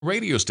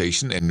radio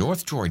station in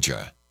North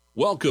Georgia.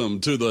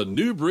 Welcome to the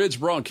New Bridge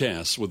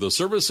broadcast with the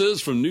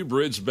services from New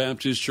Bridge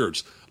Baptist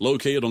Church,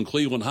 located on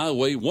Cleveland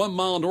Highway, 1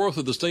 mile north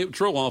of the State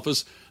Patrol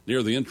office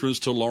near the entrance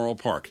to Laurel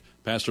Park.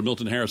 Pastor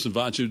Milton Harris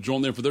invites you to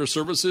join them for their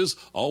services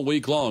all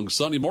week long,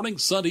 Sunday morning,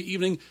 Sunday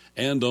evening,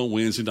 and on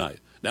Wednesday night.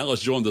 Now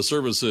let's join the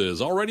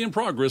services already in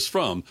progress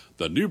from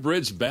the New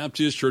Bridge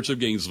Baptist Church of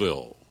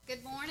Gainesville.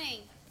 Good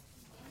morning.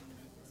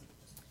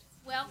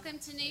 Welcome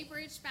to New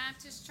Bridge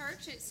Baptist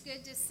Church. It's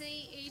good to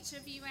see each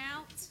of you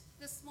out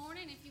this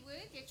morning. If you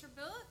would, get your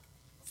book,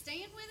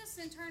 stand with us,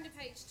 and turn to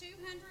page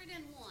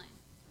 201.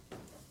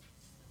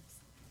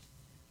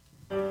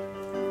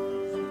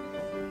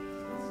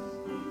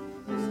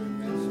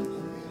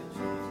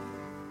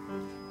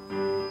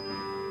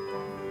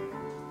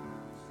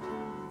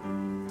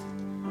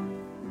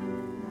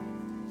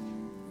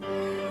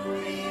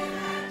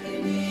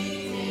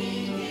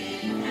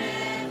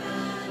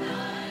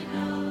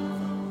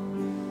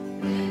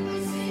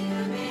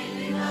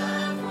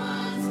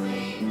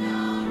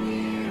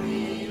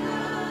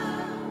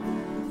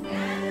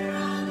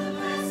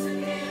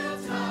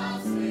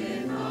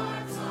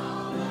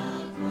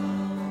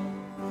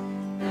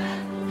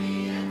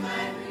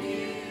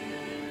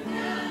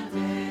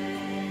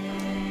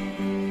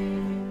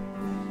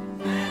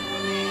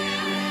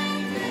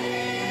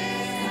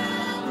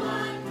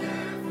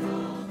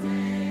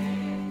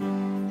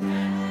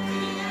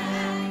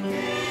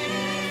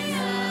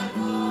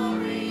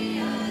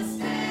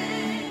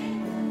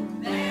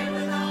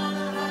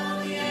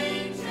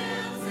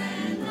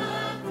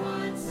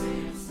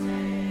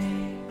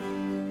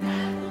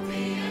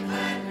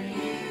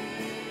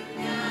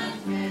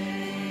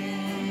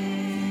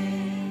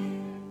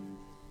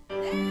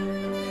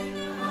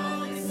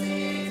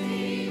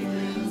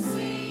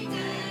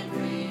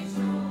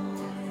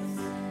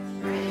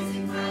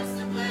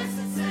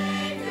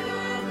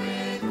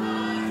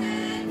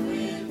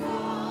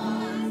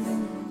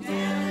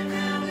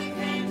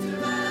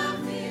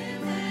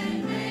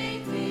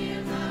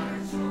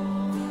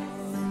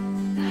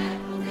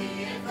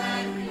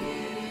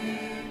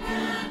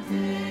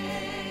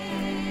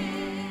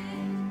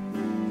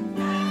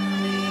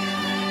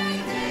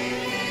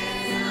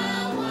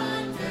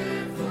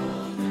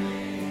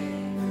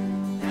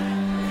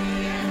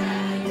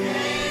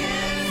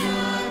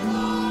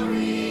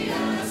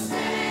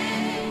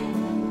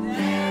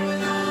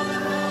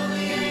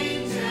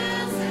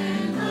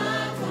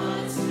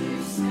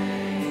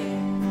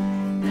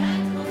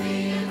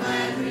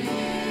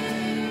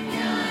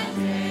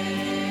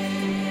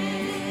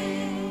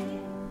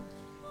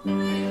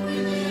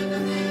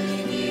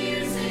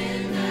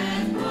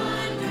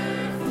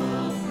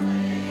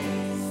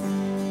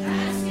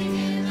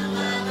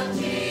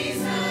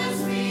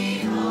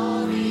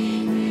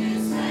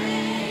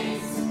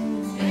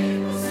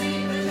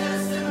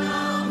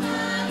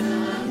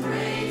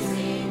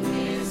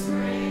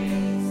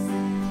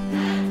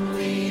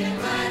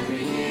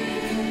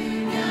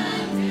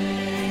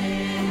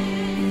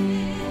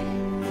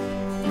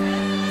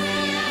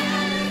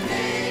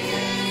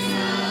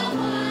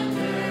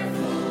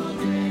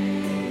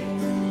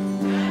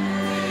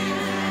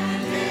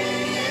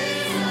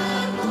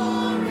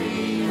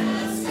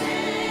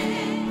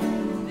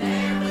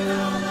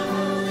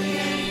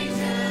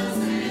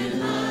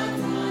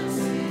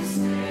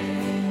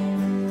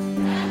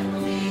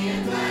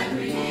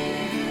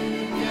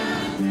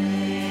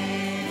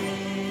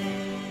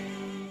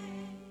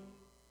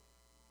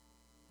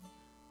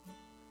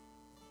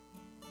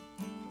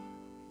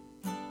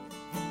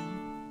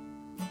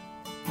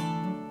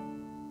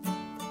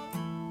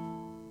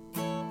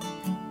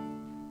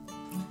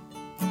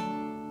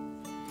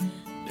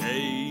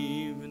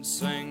 David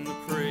sang the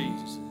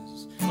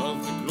praises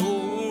of the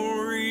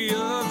glory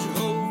of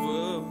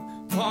Jehovah.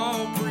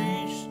 Paul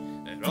preached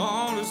that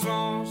all is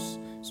lost,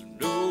 so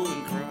no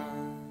one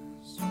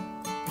cries.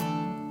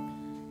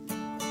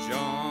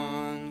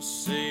 John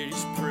said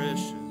he's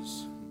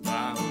precious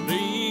by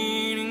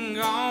leaning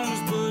on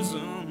his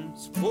bosom.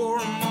 So for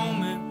a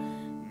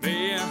moment,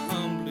 may I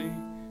humbly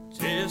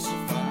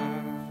testify.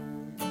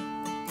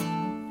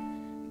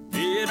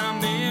 Did I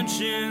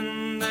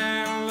mention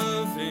that I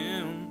love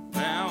him?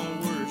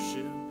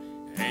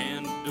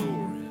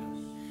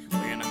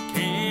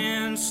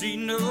 See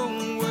no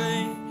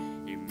way,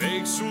 he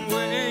makes some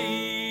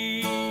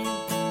way.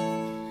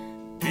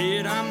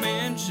 Did I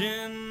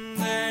mention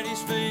that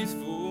he's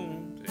faithful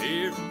to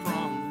every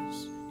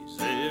promise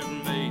he's ever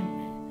made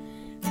me?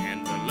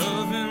 And I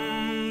love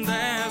him,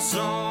 that's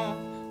all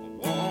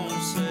I want to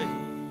say.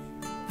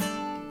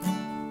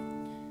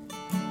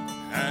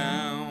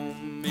 How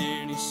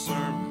many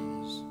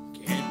sermons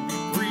can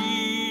be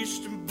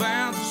preached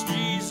about this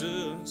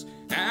Jesus?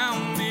 How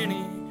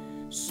many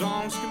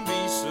songs can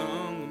be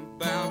sung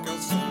about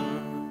God's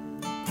Son?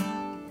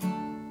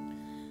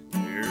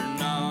 There are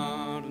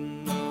not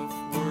enough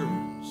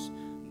words,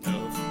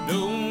 enough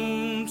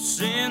notes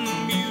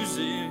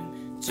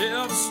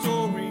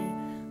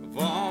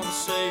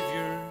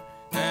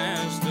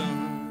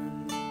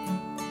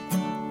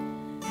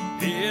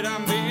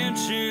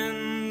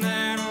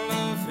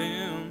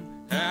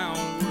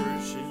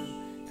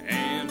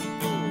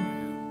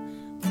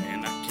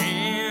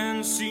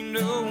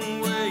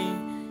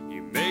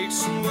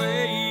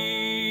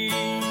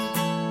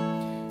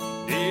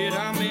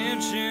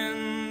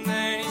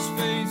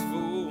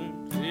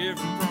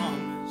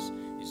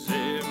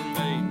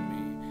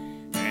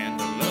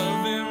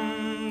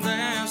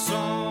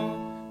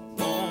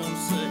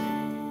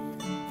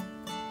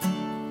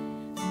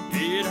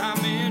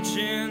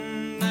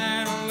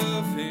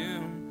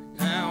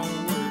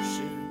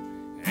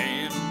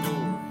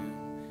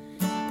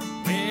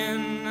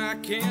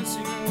can't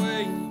see no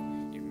way,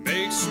 He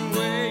makes a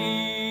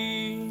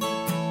way.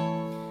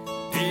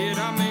 Did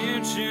I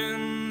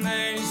mention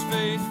that He's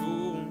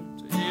faithful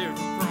to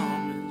every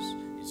promise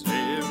He's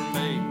ever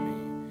made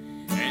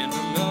me? And to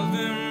love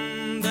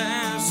Him,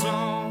 that's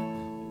all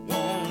I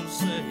want to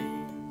say.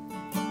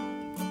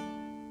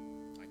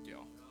 Thank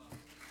y'all.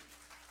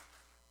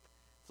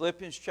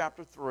 Philippians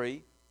chapter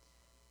 3.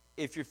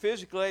 If you're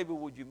physically able,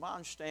 would you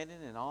mind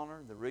standing in honor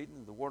of the reading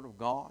of the Word of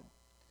God?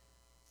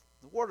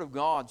 The Word of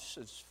God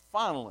says,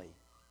 finally,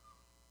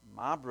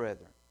 my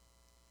brethren,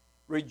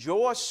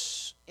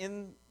 rejoice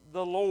in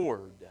the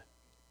Lord.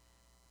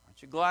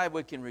 Aren't you glad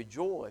we can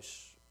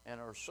rejoice in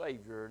our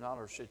Savior, not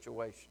our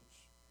situations?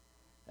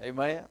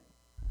 Amen.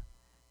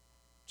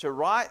 To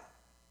write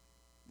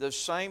the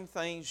same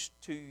things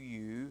to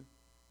you,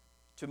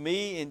 to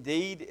me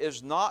indeed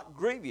is not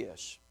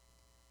grievous,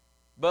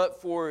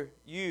 but for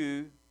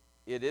you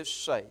it is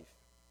safe.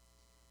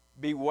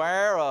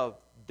 Beware of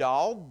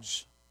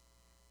dogs.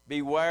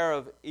 Beware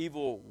of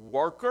evil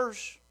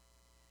workers.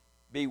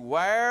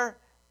 Beware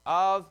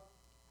of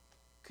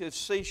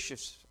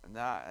facetious.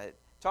 Now,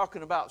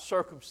 talking about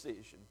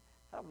circumcision,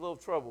 I have a little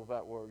trouble with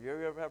that word. You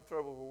ever have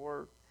trouble with a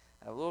word?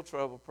 I have a little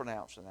trouble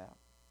pronouncing that.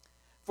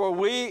 For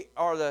we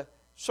are the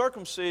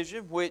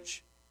circumcision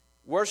which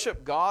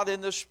worship God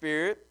in the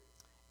Spirit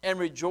and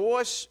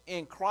rejoice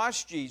in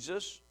Christ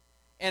Jesus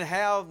and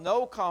have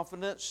no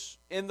confidence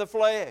in the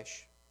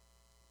flesh.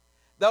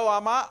 Though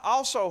I might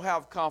also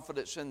have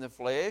confidence in the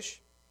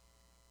flesh,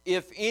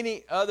 if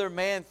any other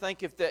man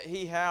thinketh that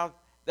he hath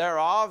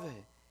thereof,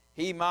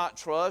 he might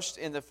trust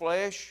in the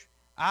flesh,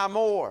 I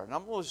more. And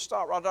I'm going to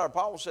stop right there.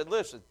 Paul said,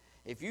 listen,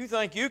 if you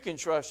think you can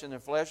trust in the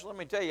flesh, let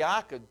me tell you,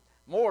 I could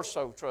more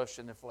so trust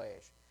in the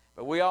flesh.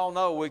 But we all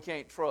know we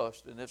can't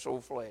trust in this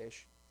old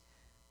flesh.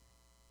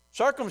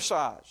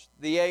 Circumcised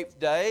the 8th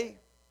day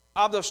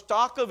of the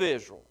stock of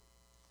Israel,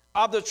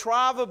 of the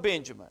tribe of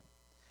Benjamin,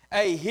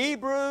 a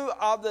Hebrew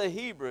of the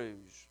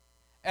Hebrews,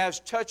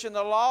 as touching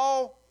the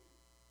law,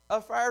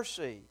 a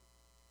Pharisee,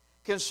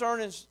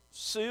 concerning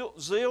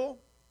zeal,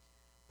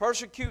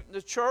 persecuting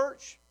the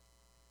church,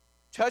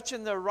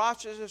 touching the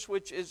righteousness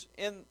which is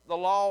in the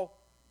law,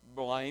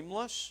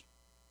 blameless.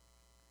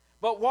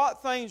 But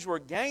what things were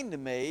gained to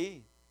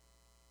me,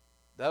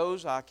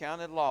 those I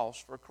counted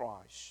loss for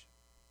Christ.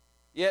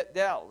 Yet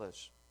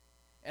doubtless,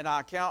 and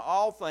I count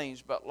all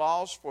things but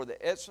loss for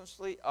the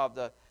excellency of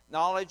the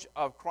knowledge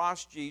of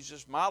Christ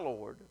Jesus my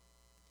Lord,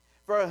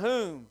 for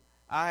whom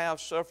I have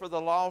suffered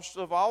the loss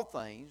of all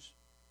things,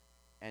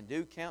 and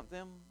do count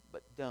them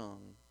but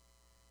dung,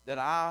 that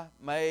I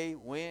may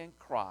win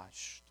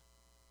Christ,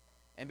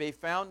 and be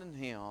found in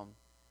Him,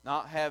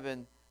 not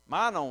having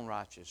mine own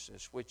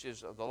righteousness, which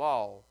is of the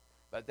law,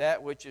 but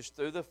that which is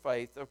through the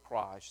faith of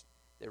Christ,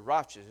 the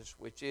righteousness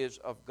which is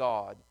of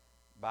God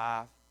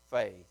by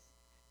faith.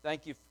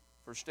 Thank you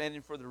for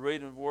standing for the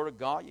reading of the Word of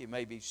God. You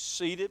may be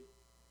seated.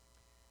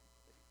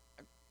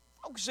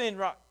 Focus in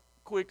right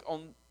quick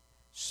on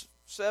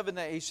 7.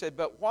 He said,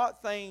 but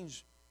what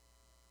things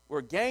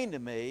were gained to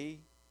me,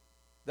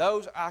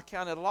 those I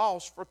counted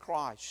loss for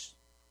Christ.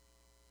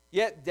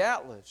 Yet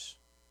doubtless,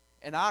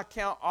 and I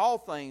count all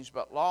things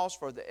but loss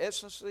for the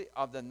excellency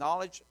of the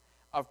knowledge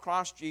of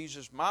Christ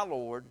Jesus my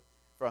Lord,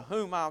 for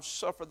whom I have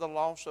suffered the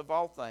loss of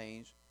all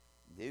things,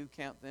 do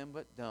count them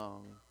but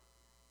dung,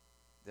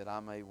 that I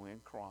may win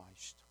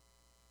Christ.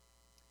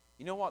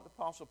 You know what the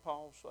Apostle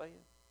Paul's saying?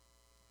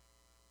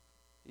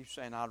 He's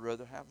saying, I'd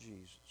rather have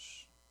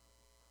Jesus.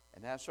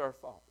 And that's our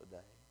thought today.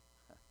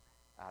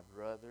 I'd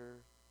rather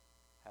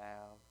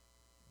have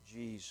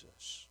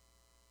Jesus.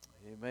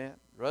 Amen.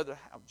 Rather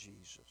have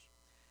Jesus.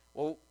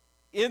 Well,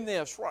 in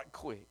this, right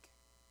quick,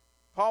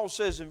 Paul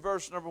says in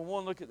verse number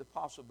 1, look at the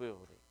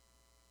possibility.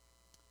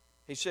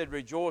 He said,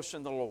 rejoice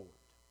in the Lord.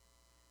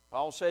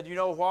 Paul said, you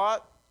know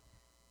what?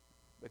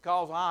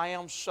 Because I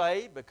am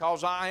saved,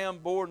 because I am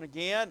born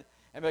again,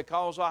 and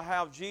because I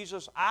have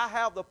Jesus, I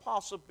have the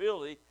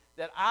possibility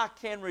that I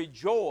can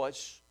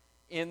rejoice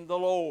in the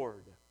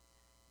Lord.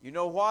 You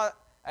know what?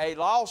 A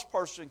lost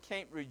person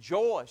can't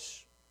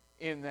rejoice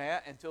in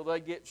that until they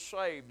get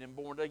saved and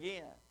born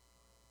again.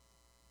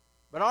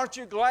 But aren't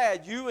you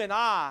glad you and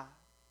I,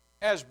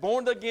 as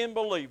born-again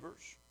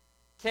believers,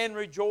 can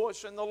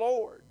rejoice in the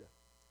Lord?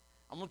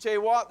 I'm going to tell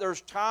you what,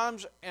 there's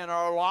times in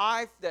our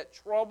life that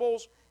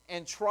troubles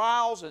and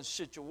trials and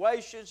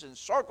situations and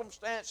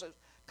circumstances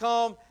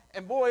come,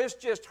 and boy, it's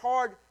just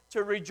hard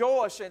to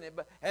rejoice in it.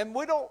 And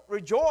we don't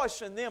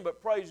rejoice in them,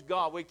 but praise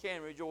God, we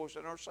can rejoice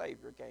in our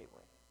Savior, can't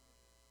we?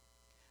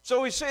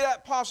 So we see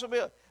that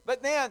possibility.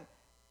 But then,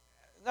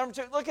 number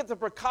 2, look at the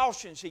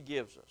precautions He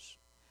gives us.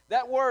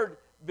 That word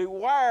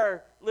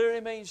beware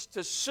literally means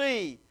to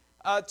see,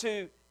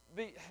 to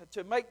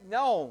make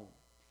known.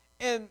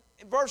 In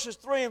verses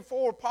 3 and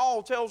 4,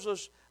 Paul tells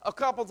us a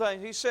couple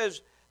things. He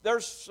says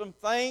there's some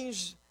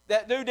things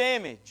that do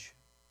damage.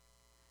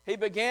 He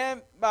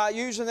began by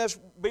using this,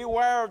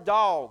 beware of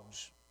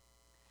dogs.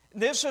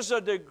 This is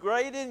a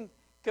degrading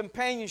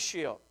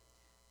companionship.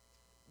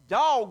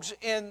 Dogs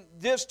in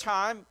this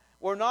time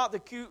were not the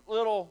cute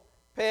little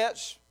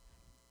pets.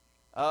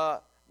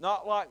 Not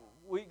like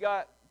we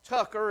got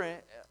Tucker.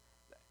 And,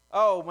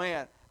 oh,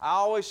 man. I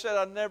always said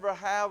I'd never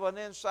have an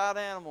inside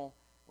animal.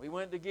 We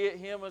went to get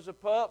him as a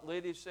pup.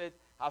 Lydia said,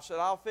 I said,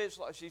 I'll fix.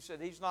 She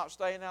said, he's not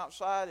staying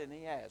outside, and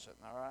he hasn't,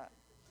 all right?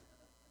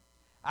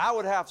 I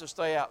would have to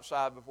stay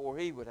outside before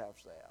he would have to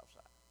stay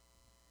outside.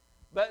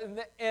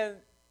 But in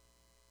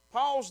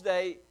Paul's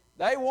day,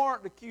 they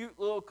weren't the cute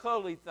little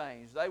cuddly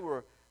things. They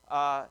were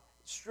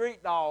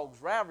street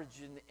dogs,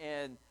 ravaging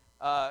and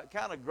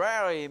kind of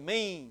growly and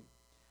mean.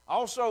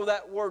 Also,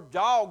 that word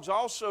dogs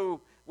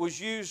also was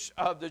used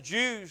of the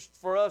Jews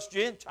for us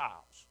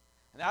Gentiles.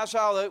 And that's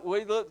how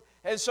we look.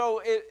 And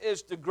so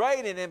it's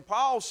degrading. And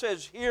Paul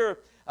says here,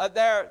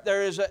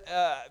 there is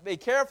be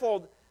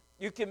careful.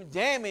 You can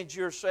damage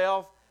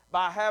yourself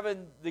by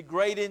having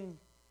degrading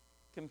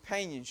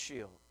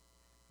companionship.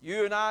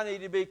 You and I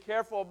need to be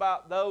careful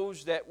about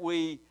those that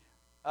we,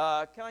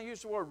 can I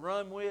use the word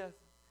run with?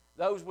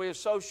 Those we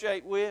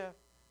associate with.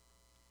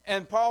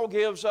 And Paul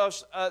gives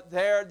us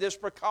there this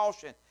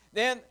precaution.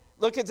 Then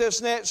look at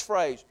this next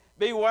phrase.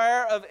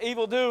 Beware of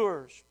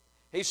evildoers.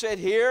 He said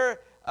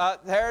here,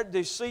 they're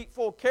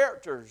deceitful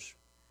characters.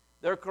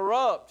 They're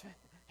corrupt,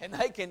 and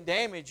they can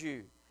damage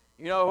you.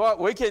 You know what?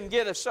 We can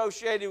get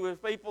associated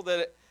with people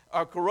that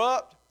are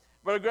corrupt,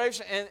 Brother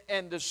Grace,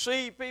 and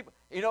deceive people.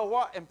 You know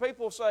what? And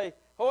people say,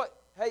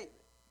 hey,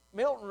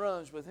 Milton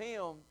runs with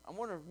him. I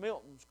wonder if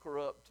Milton's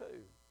corrupt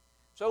too.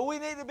 So we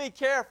need to be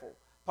careful.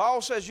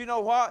 Paul says, you know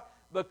what?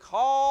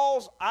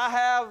 Because I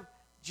have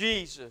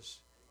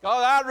Jesus.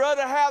 Because I'd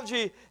rather have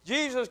Jesus.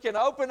 Jesus can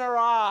open our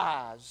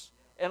eyes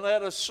and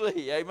let us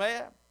see.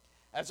 Amen?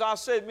 As I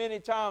said many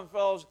times,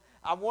 fellows,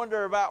 I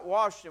wonder about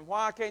Washington.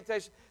 Why can't they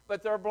see?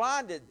 But they're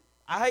blinded.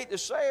 I hate to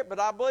say it, but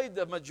I believe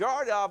the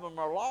majority of them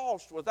are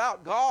lost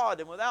without God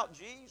and without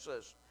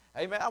Jesus.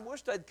 Amen? I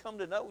wish they'd come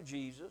to know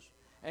Jesus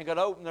and could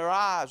open their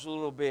eyes a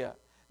little bit.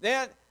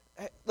 Then,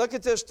 look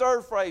at this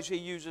third phrase he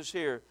uses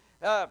here.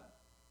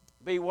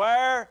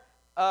 Beware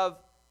of,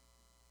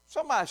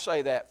 somebody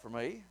say that for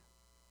me.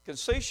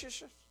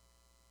 Conceition.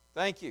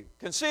 Thank you.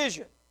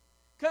 Concision.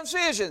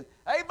 Concision.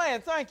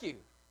 Amen. Thank you.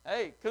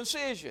 Hey,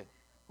 concision.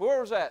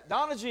 Where was that?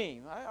 Donna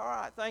Jean. All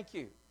right. Thank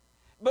you.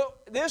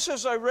 But this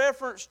is a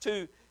reference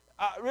to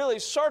really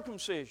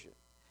circumcision.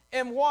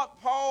 And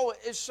what Paul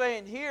is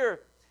saying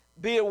here,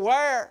 be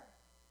aware.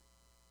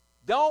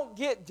 Don't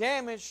get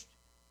damaged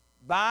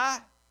by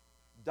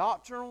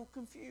doctrinal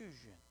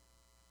confusion.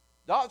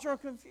 Doctrinal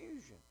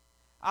confusion.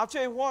 I'll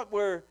tell you what,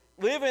 we're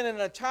living in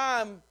a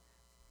time,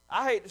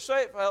 I hate to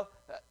say it, fellas,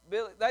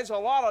 Billy, there's a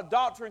lot of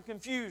doctrine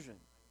confusion.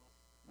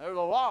 There's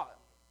a lot.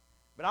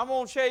 But I'm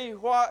going to tell you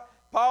what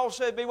Paul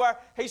said, beware.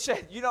 He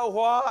said, you know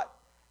what?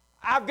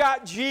 I've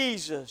got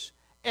Jesus.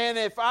 And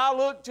if I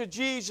look to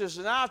Jesus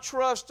and I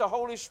trust the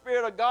Holy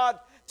Spirit of God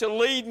to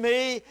lead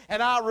me,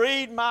 and I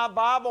read my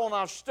Bible and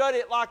I study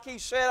it like He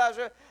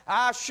said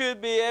I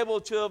should be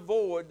able to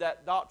avoid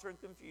that doctrine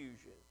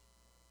confusion.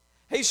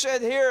 He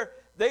said here,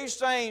 these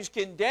things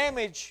can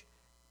damage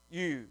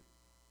you.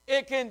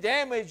 It can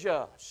damage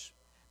us.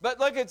 But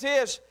look at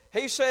this.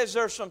 He says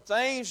there's some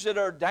things that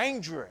are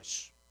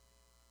dangerous.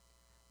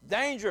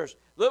 Dangerous.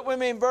 Look with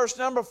me in verse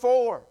number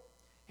 4.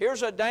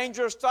 Here's a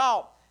dangerous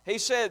thought. He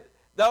said,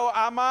 though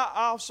I might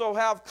also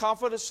have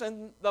confidence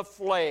in the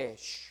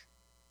flesh.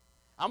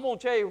 I'm going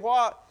to tell you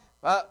what,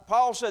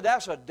 Paul said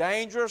that's a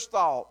dangerous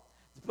thought,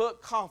 to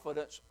put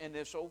confidence in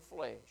this old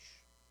flesh.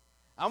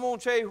 I'm going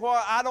to tell you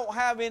what, I don't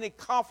have any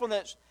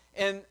confidence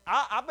in,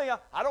 I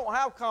don't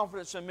have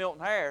confidence in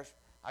Milton Harris.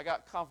 I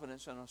got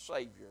confidence in a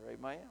Savior.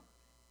 Amen.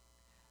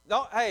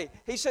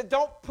 He said,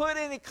 don't put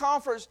any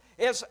confidence.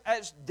 It's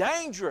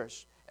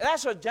dangerous.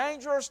 That's a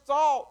dangerous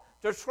thought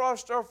to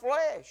trust our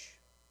flesh.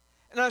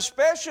 And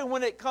especially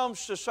when it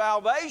comes to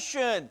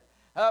salvation.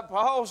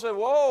 Paul said,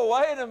 whoa,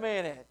 wait a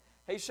minute.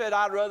 He said,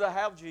 I'd rather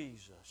have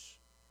Jesus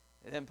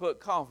than put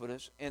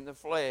confidence in the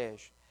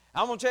flesh.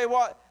 I'm going to tell you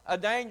what, a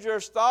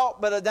dangerous thought,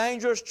 but a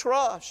dangerous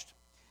trust.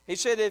 He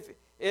said,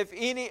 if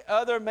any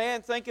other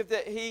man thinketh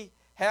that he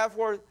hath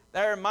where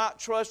there might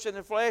trust in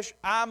the flesh,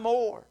 I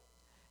more.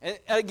 And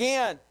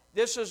again,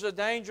 this is a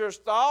dangerous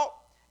thought,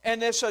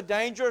 and this is a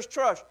dangerous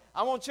trust.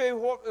 I'm going to tell you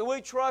what, if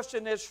we trust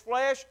in this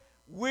flesh,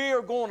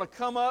 we're going to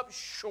come up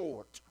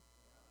short.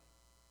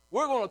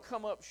 We're going to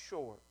come up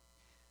short.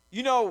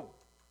 You know,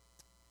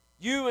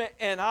 you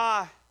and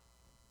I'm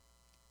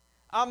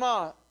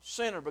not a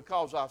sinner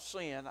because I've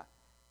sinned.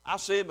 I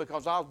sin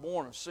because I was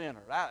born a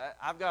sinner.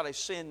 I've got a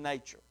sin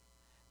nature.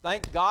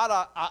 Thank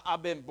God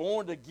I've been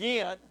born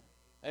again.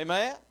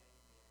 Amen.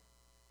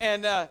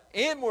 And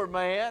inward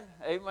man,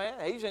 amen,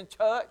 he's in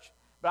touch,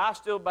 but I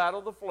still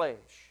battle the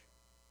flesh.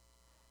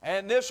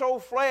 And this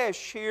old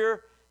flesh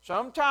here,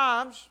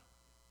 sometimes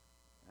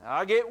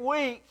I get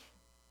weak.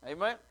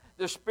 Amen.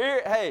 The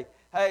spirit,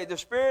 the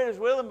spirit is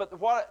willing, but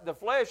the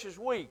flesh is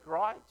weak,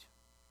 right?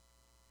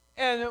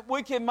 And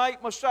we can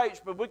make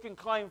mistakes, but we can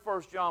claim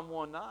 1 John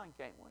 1:9,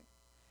 can't we?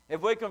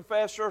 If we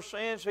confess our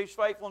sins, He's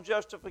faithful and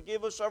just to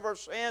forgive us of our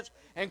sins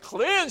and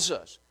cleanse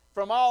us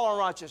from all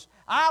unrighteousness.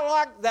 I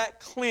like that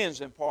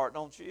cleansing part,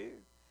 don't you?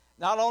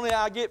 Not only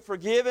I get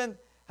forgiven,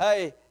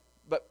 hey,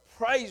 but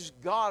praise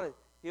God,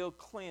 He'll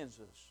cleanse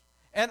us.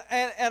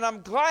 And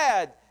I'm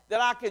glad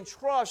that I can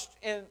trust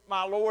in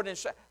my Lord and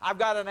Savior. I've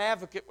got an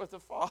advocate with the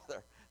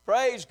Father.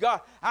 Praise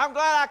God. I'm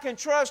glad I can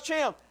trust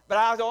Him, but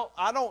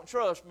I don't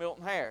trust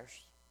Milton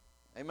Harris.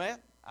 Amen?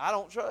 I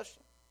don't trust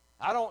him.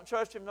 I don't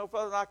trust him no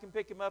further than I can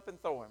pick him up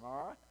and throw him,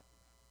 all right?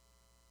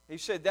 He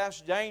said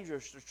that's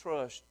dangerous to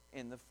trust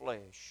in the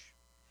flesh.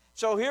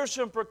 So here's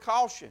some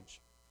precautions.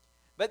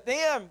 But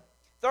then,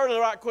 thirdly,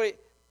 right quick,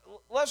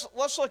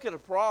 let's look at a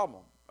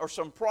problem, or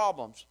some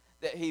problems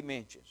that he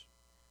mentions.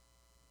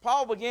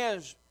 Paul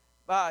begins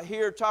by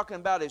here talking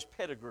about his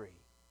pedigree,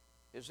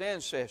 his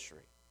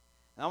ancestry.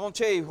 And I'm going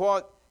to tell you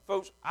what,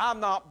 folks, I'm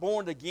not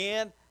born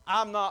again.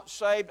 I'm not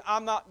saved.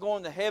 I'm not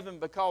going to heaven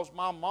because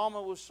my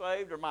mama was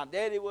saved or my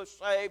daddy was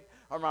saved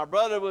or my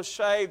brother was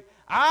saved.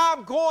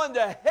 I'm going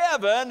to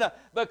heaven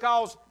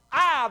because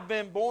I've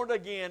been born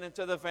again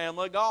into the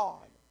family of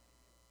God.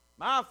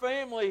 My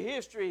family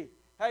history,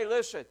 hey,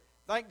 listen,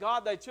 thank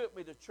God they took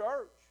me to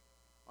church.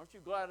 Aren't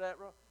you glad of that,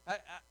 bro?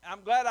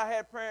 I'm glad I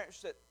had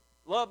parents that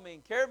loved me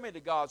and carried me to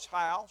God's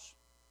house.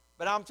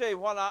 But I'm telling you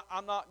what,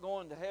 I'm not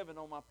going to heaven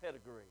on my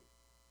pedigree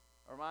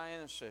or my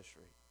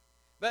ancestry.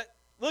 But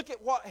look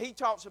at what he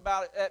talks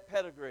about at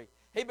pedigree.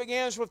 He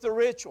begins with the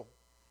ritual.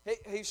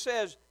 He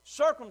says,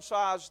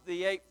 circumcise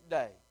the 8th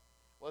day.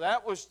 Well,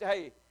 that was,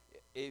 hey,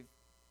 if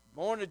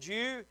born a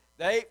Jew,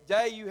 the 8th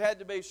day you had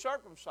to be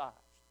circumcised.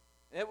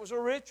 It was a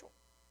ritual.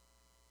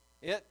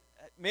 It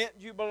meant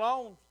you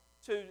belonged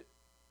to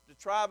the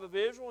tribe of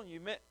Israel,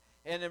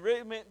 and it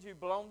really meant you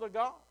belonged to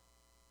God.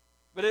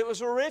 But it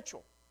was a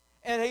ritual.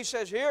 And he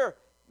says here,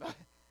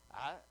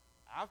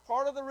 I'm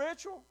part of the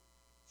ritual,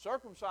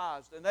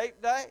 circumcised an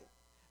 8th day.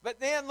 But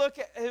then look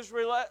at his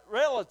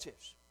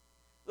relatives.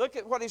 Look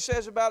at what he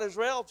says about his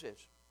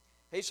relatives.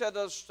 He said,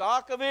 the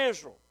stock of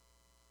Israel.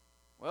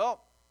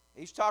 Well,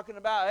 he's talking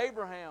about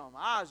Abraham,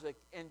 Isaac,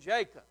 and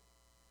Jacob.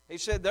 He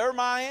said, they're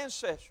my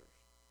ancestors.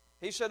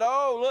 He said,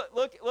 oh,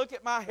 look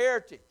at my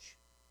heritage.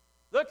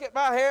 Look at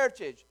my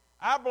heritage.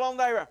 I belong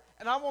to Abraham.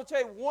 And I'm going to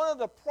tell you, one of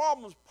the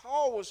problems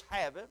Paul was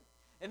having,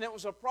 and it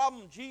was a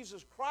problem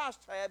Jesus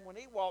Christ had when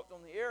he walked on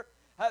the earth,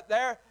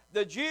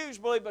 the Jews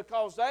believed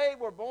because they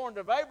were born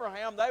of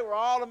Abraham, they were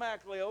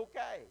automatically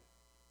okay.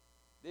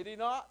 Did he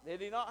not?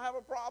 Did he not have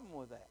a problem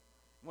with that?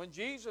 When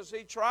Jesus,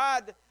 he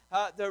tried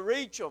to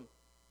reach them.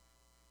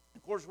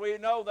 Of course, we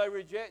know they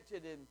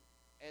rejected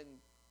and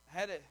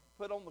had it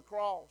put on the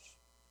cross.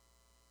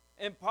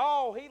 And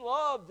Paul, he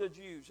loved the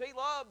Jews. He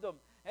loved them.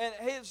 And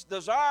his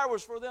desire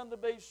was for them to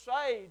be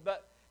saved.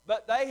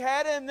 But they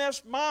had in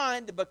this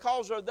mind,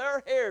 because of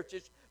their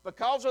heritage,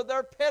 because of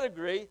their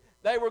pedigree,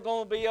 they were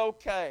going to be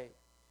okay.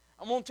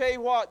 I'm going to tell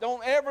you what,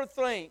 don't ever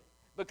think,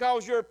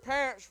 because your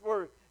parents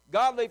were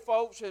godly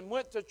folks and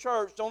went to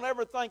church, don't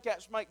ever think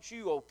that makes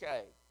you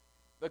okay.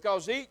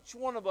 Because each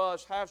one of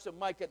us has to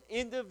make an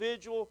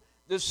individual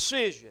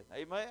decision.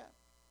 Amen?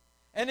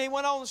 And he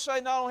went on to say,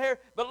 not only here,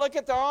 but look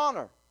at the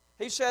honor.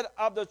 He said,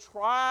 of the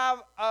tribe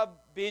of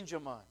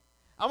Benjamin.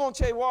 I'm going to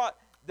tell you what,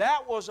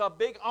 that was a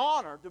big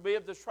honor to be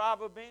of the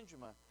tribe of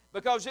Benjamin.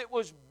 Because it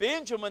was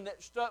Benjamin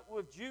that stuck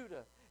with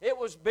Judah. It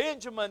was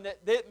Benjamin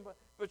that didn't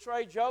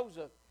betray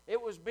Joseph.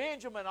 It was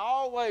Benjamin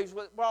always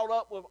brought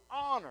up with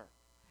honor.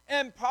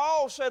 And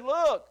Paul said,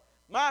 look,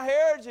 my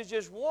heritage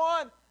is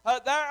one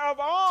there of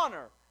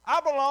honor. I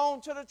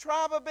belong to the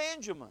tribe of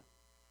Benjamin.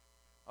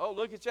 Oh,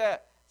 look at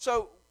that.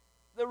 So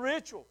the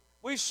ritual,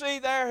 we see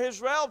there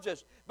his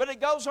relatives. But it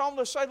goes on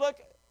to say, look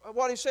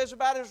what he says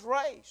about his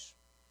race.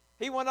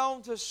 He went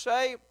on to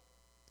say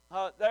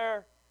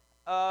there,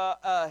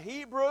 a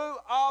Hebrew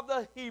of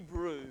the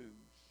Hebrews.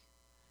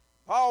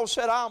 Paul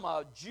said, I'm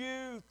a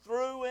Jew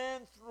through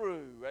and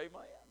through.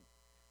 Amen.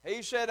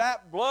 He said,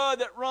 that blood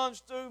that runs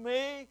through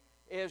me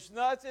is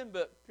nothing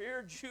but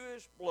pure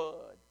Jewish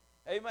blood.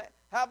 Amen.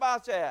 How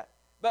about that?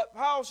 But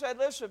Paul said,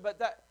 listen, but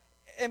that,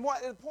 and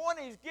what the point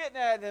he's getting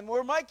at, and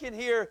we're making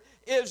here,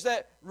 is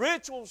that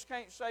rituals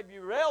can't save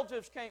you,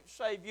 relatives can't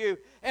save you,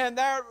 and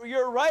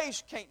your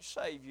race can't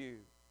save you.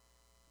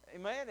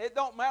 Amen. It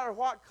don't matter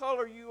what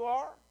color you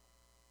are.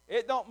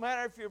 It don't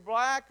matter if you're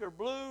black or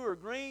blue or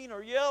green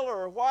or yellow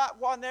or white,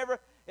 whatever.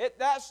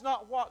 That's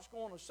not what's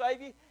going to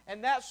save you,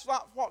 and that's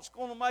not what's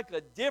going to make a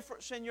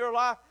difference in your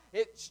life.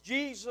 It's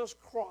Jesus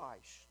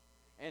Christ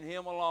and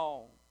Him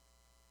alone.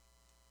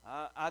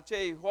 I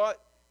tell you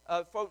what,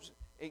 folks,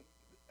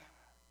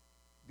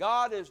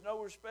 God is no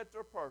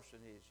respecter of person,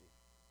 is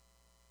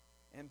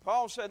He? And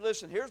Paul said,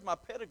 listen, here's my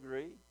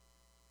pedigree,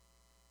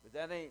 but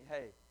that ain't,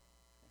 hey,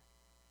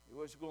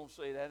 what's going to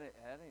say? That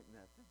ain't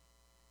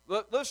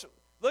nothing. Listen,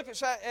 look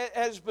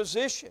at his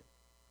position.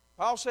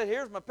 Paul said,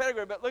 here's my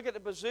pedigree, but look at the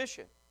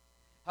position.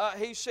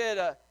 He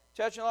said,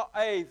 touching law,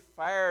 a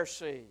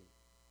Pharisee.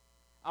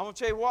 I'm going to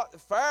tell you what, the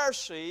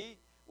Pharisee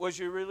was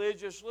your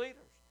religious leaders.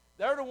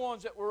 They're the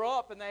ones that were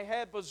up and they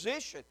had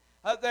position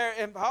up there.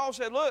 And Paul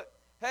said, look,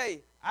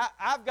 hey,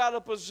 I've got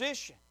a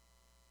position.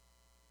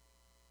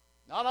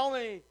 Not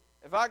only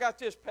if I got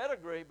this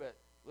pedigree, but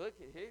look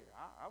at here,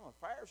 I'm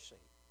a Pharisee.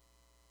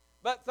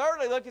 But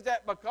thirdly, look at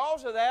that.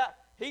 Because of that,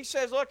 he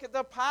says, look at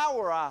the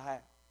power I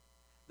have.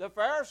 The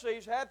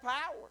Pharisees had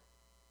power.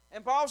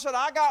 And Paul said,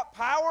 I got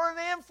power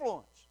and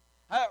influence.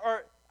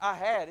 Or I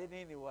had it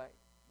anyway.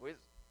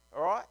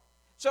 All right?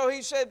 So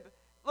he said,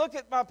 look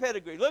at my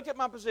pedigree. Look at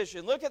my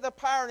position. Look at the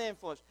power and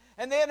influence.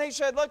 And then he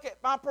said, look at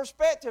my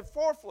perspective.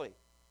 Fourthly,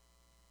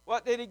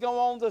 what did he go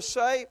on to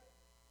say?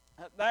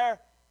 There,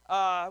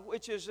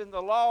 which is in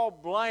the law,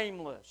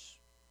 blameless.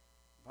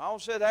 Paul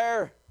said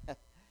there,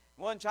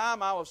 one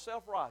time I was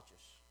self-righteous.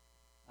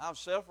 I was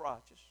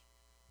self-righteous.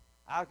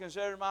 I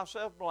considered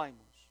myself blameless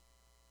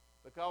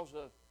because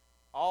of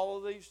all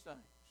of these things.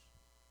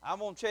 I'm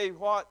going to tell you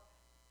what,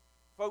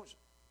 folks,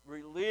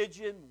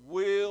 religion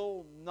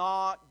will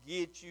not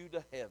get you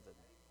to heaven.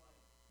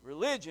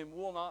 Religion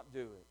will not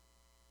do it.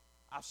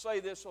 I say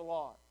this a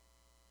lot.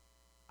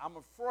 I'm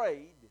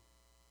afraid,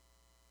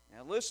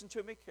 now listen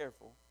to me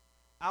careful,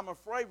 I'm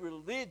afraid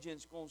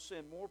religion's going to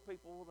send more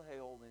people to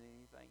hell than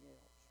anything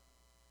else.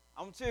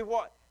 I'm going to tell you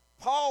what,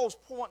 Paul's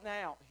pointing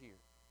out here,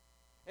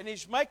 and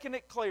he's making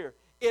it clear.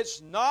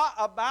 It's not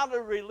about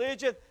a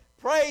religion.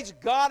 Praise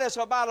God, it's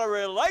about a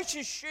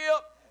relationship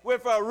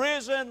with a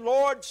risen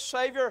Lord,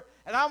 Savior.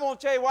 And I'm going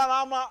to tell you what,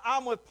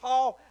 I'm with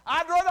Paul.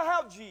 I'd rather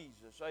have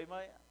Jesus,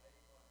 amen?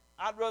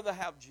 I'd rather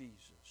have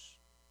Jesus.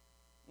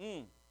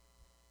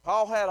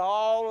 Paul had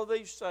all of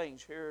these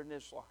things here in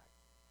this life.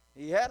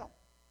 He had them.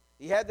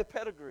 He had the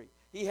pedigree.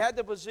 He had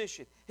the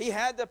position. He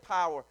had the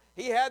power.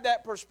 He had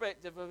that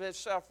perspective of his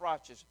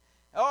self-righteousness.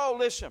 Oh,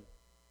 listen.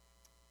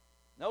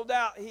 No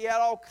doubt he had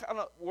all kind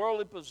of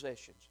worldly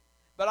possessions.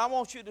 But I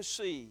want you to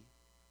see,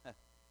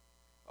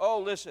 oh,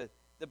 listen,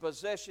 the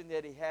possession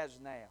that he has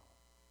now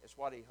is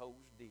what he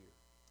holds dear.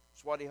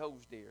 It's what he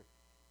holds dear.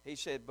 He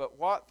said, but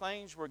what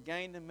things were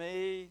gained to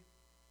me,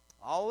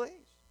 all these,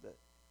 the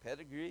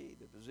pedigree,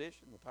 the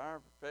position, the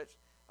power, perfection,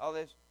 all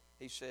this,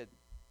 he said,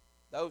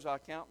 those I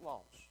count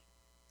loss.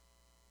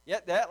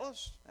 Yet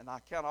doubtless, and I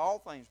count all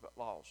things but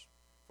loss,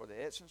 for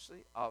the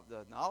excellency of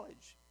the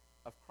knowledge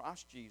of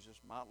Christ Jesus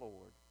my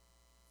Lord,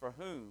 for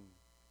whom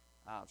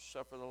I have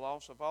suffered the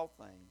loss of all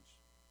things,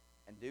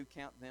 and do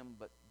count them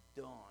but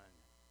done.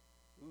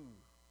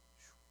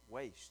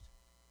 Waste.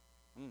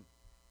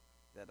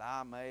 That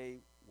I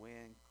may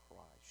win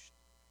Christ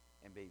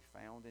and be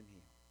found in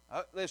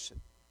Him.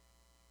 Listen,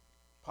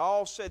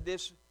 Paul said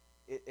this,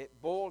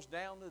 it boils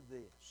down to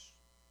this.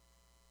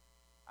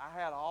 I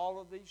had all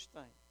of these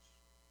things,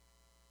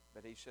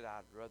 but he said,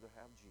 I'd rather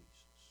have Jesus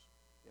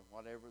than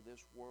whatever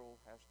this world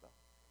has to offer.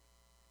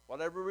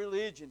 Whatever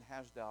religion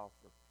has to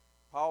offer.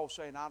 Paul's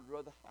saying, I'd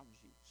rather have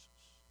Jesus.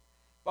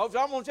 Folks,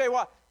 I'm going to tell you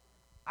what,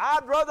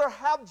 I'd rather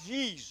have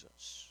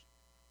Jesus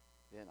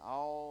than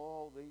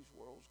all these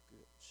world's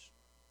goods.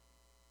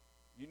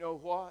 You know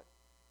what?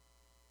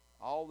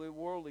 All the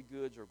worldly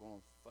goods are going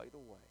to fade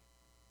away.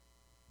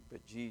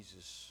 But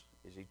Jesus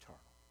is eternal.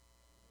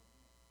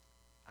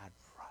 I'd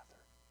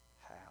rather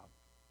have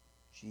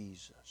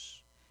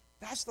Jesus.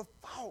 That's the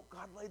thought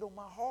God laid on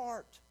my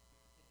heart.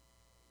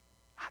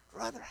 I'd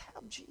rather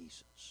have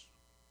Jesus.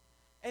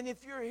 And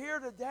if you're here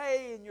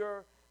today and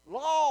you're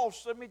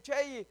lost, let me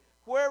tell you,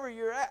 wherever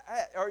you're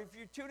at, or if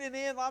you're tuning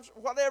in,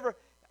 whatever,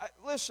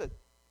 listen,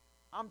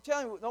 I'm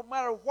telling you, no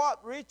matter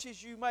what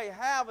riches you may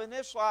have in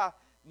this life,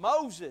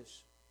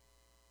 Moses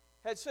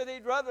had said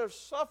he'd rather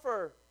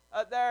suffer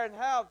there and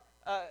have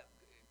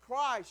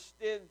Christ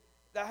than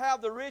to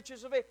have the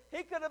riches of Egypt.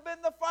 He could have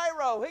been the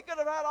Pharaoh. He could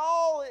have had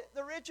all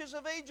the riches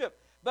of Egypt.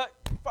 But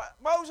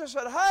Moses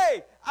said,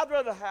 hey, I'd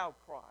rather have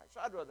Christ.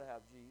 I'd rather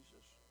have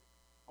Jesus.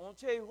 I want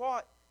to tell you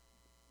what,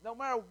 no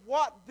matter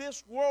what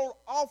this world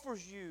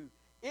offers you,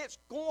 it's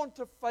going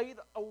to fade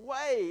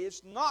away.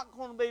 It's not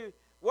going to be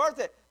worth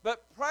it.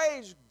 But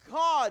praise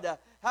God,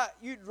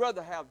 you'd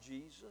rather have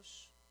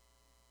Jesus.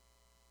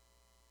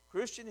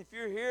 Christian, if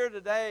you're here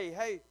today,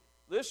 hey,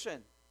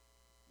 listen,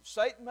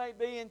 Satan may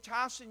be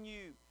enticing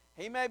you.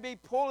 He may be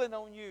pulling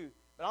on you.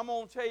 But I'm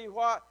going to tell you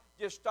what,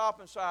 just stop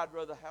and say, I'd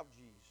rather have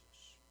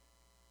Jesus.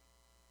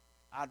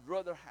 I'd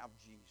rather have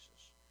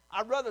Jesus.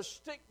 I'd rather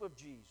stick with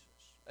Jesus.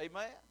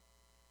 Amen?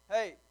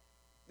 Hey,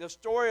 the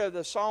story of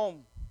the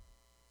song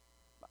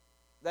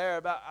there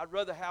about I'd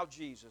rather have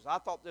Jesus, I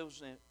thought that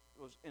was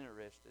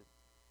interesting.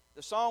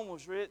 The song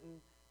was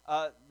written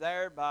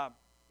there by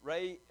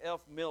Ray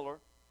F. Miller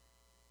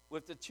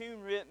with the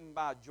tune written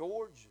by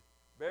George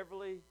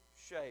Beverly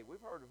Shea.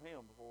 We've heard of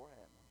him before,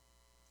 haven't we?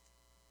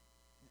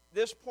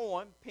 This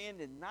poem,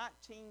 penned in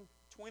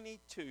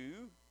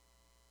 1922,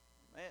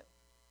 man,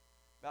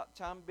 about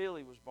the time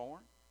Billy was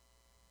born.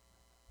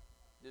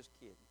 Just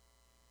kidding.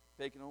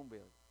 Picking on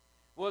Billy.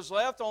 Was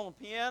left on the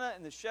piano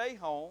in the Shea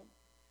home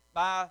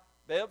by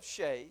Bev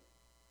Shea,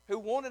 who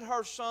wanted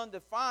her son to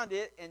find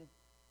it and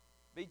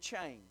be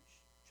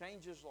changed.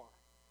 Change his life.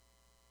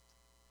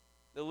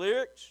 The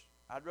lyrics,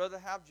 I'd rather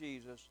have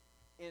Jesus,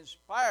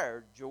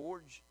 inspired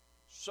George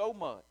so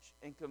much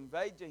and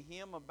conveyed to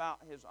him about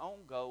his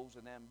own goals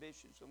and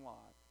ambitions in life.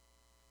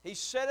 He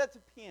sat at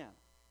the piano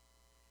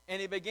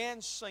And he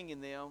began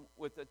singing them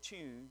with a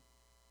tune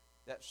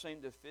that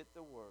seemed to fit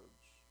the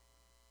words.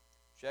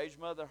 Shay's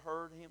mother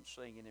heard him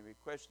singing and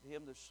requested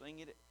him to sing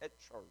it at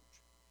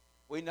church.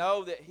 We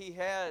know that he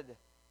had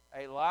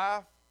a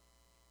life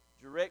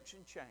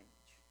direction change.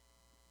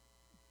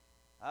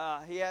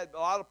 He had a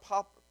lot of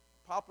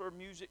popular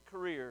music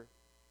career,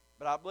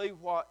 but I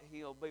believe what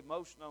he'll be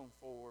most known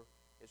for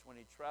is when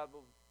he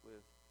traveled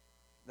with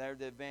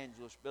the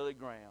evangelist Billy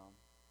Graham,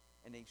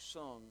 and he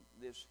sung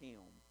this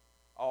hymn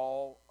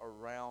all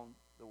around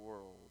the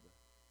world.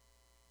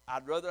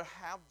 I'd rather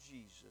have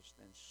Jesus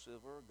than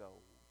silver or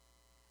gold.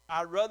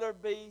 I'd rather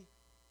be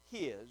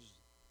His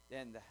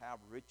than to have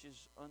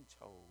riches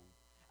untold.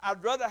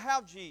 I'd rather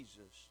have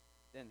Jesus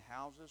than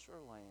houses or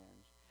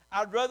lands.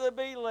 I'd rather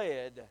be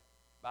led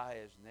by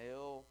His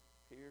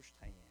nail-pierced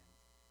hand.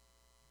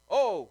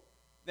 Oh,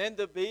 than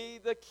to be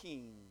the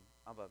king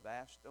of a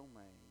vast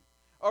domain,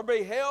 or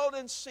be held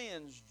in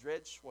sin's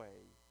dread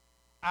sway.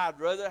 I'd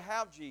rather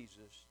have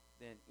Jesus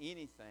than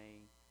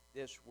anything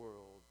this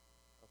world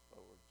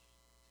affords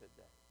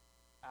today.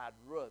 I'd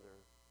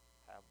rather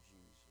have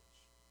Jesus.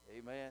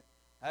 Amen.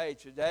 Hey,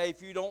 today,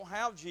 if you don't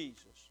have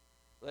Jesus,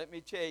 let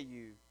me tell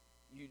you,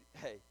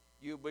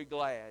 you'll be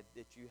glad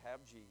that you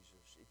have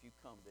Jesus if you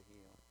come to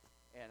Him.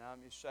 And I'm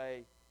going to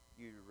say,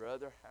 you'd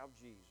rather have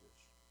Jesus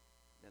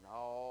than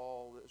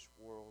all this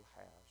world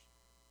has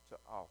to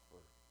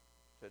offer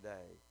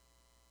today.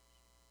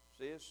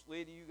 Sis,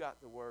 Lydia, you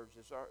got the words.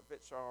 If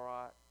it's all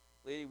right.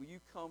 Lydia, will you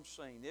come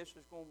sing? This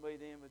is going to be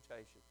the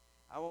invitation.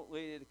 I want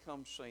Lydia to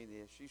come sing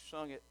this. She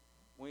sung it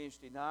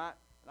Wednesday night,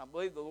 and I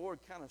believe the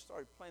Lord kind of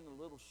started planting a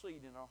little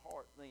seed in her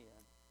heart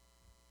then.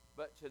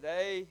 But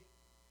today,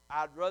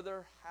 I'd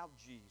rather have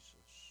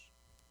Jesus,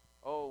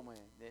 oh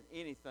man, than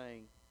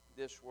anything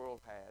this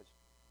world has.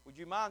 Would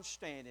you mind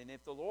standing?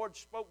 If the Lord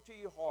spoke to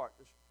your heart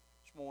this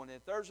morning,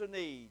 if there's a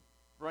need,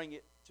 bring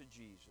it to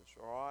Jesus,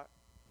 all right?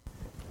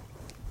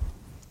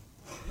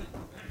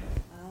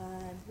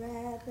 I'd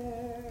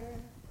rather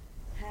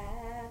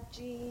have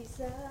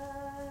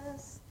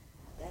Jesus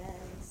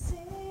than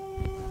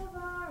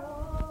silver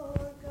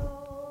or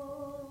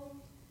gold.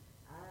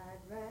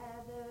 I'd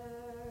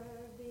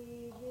rather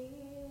be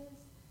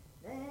His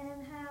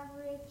than have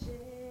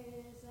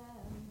riches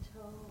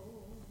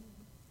untold.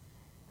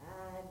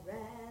 I'd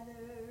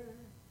rather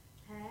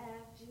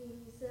have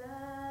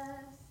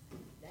Jesus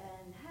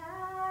than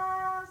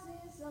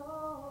houses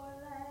or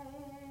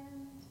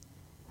land.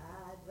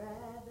 I'd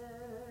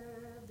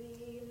rather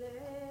be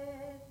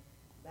led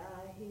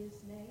by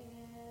His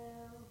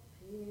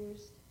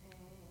nail-pierced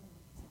hand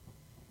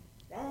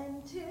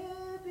than to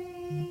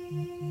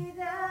be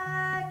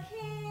the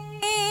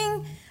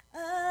king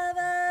of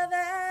a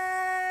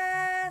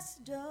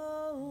vast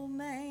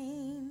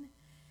domain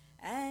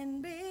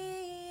and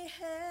be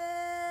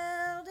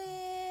held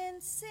in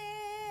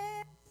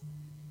sin's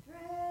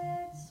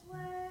dread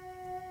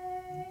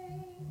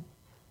sway.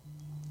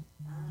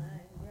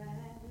 I'd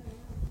rather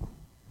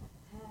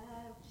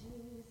have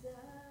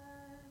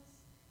Jesus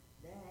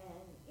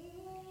than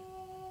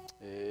Amen.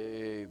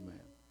 anything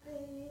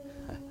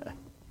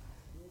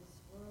this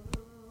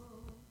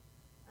world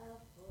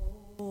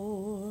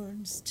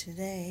affords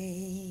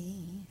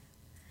today.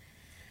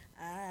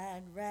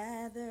 I'd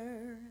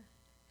rather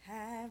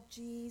have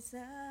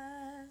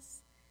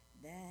Jesus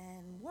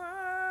than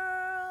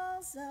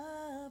world's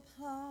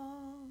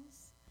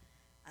applause.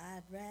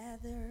 I'd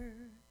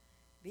rather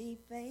be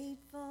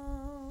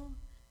faithful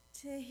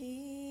to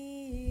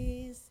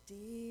His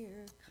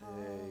dear cause.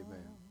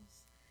 Amen.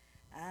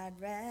 I'd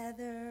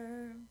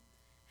rather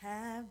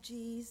have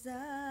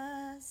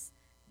Jesus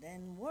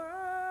than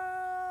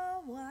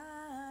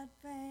worldwide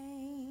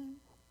fame.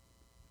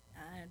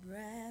 I'd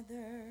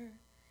rather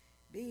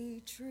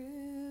be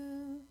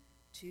true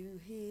to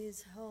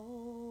His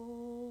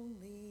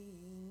holy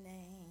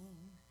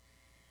name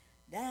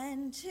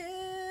than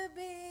to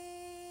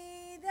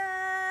be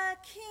the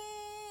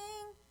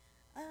king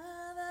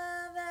of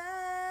a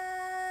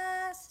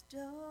vast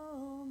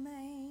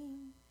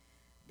domain,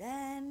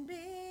 than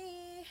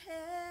be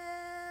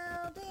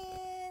held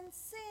in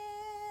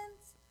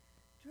sin's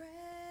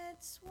dread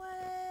sway.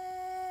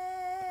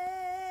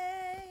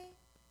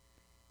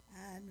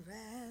 I'd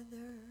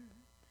rather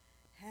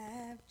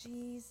have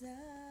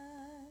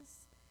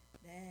Jesus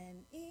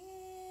than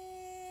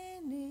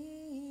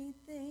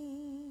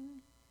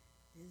anything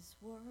this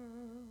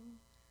world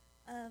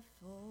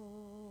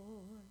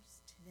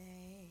affords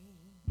today.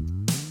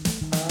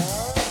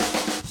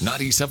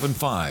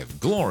 97.5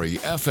 Glory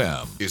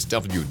FM is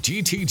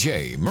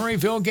WGTJ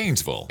Murrayville,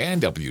 Gainesville,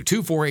 and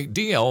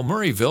W248DL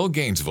Murrayville,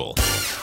 Gainesville.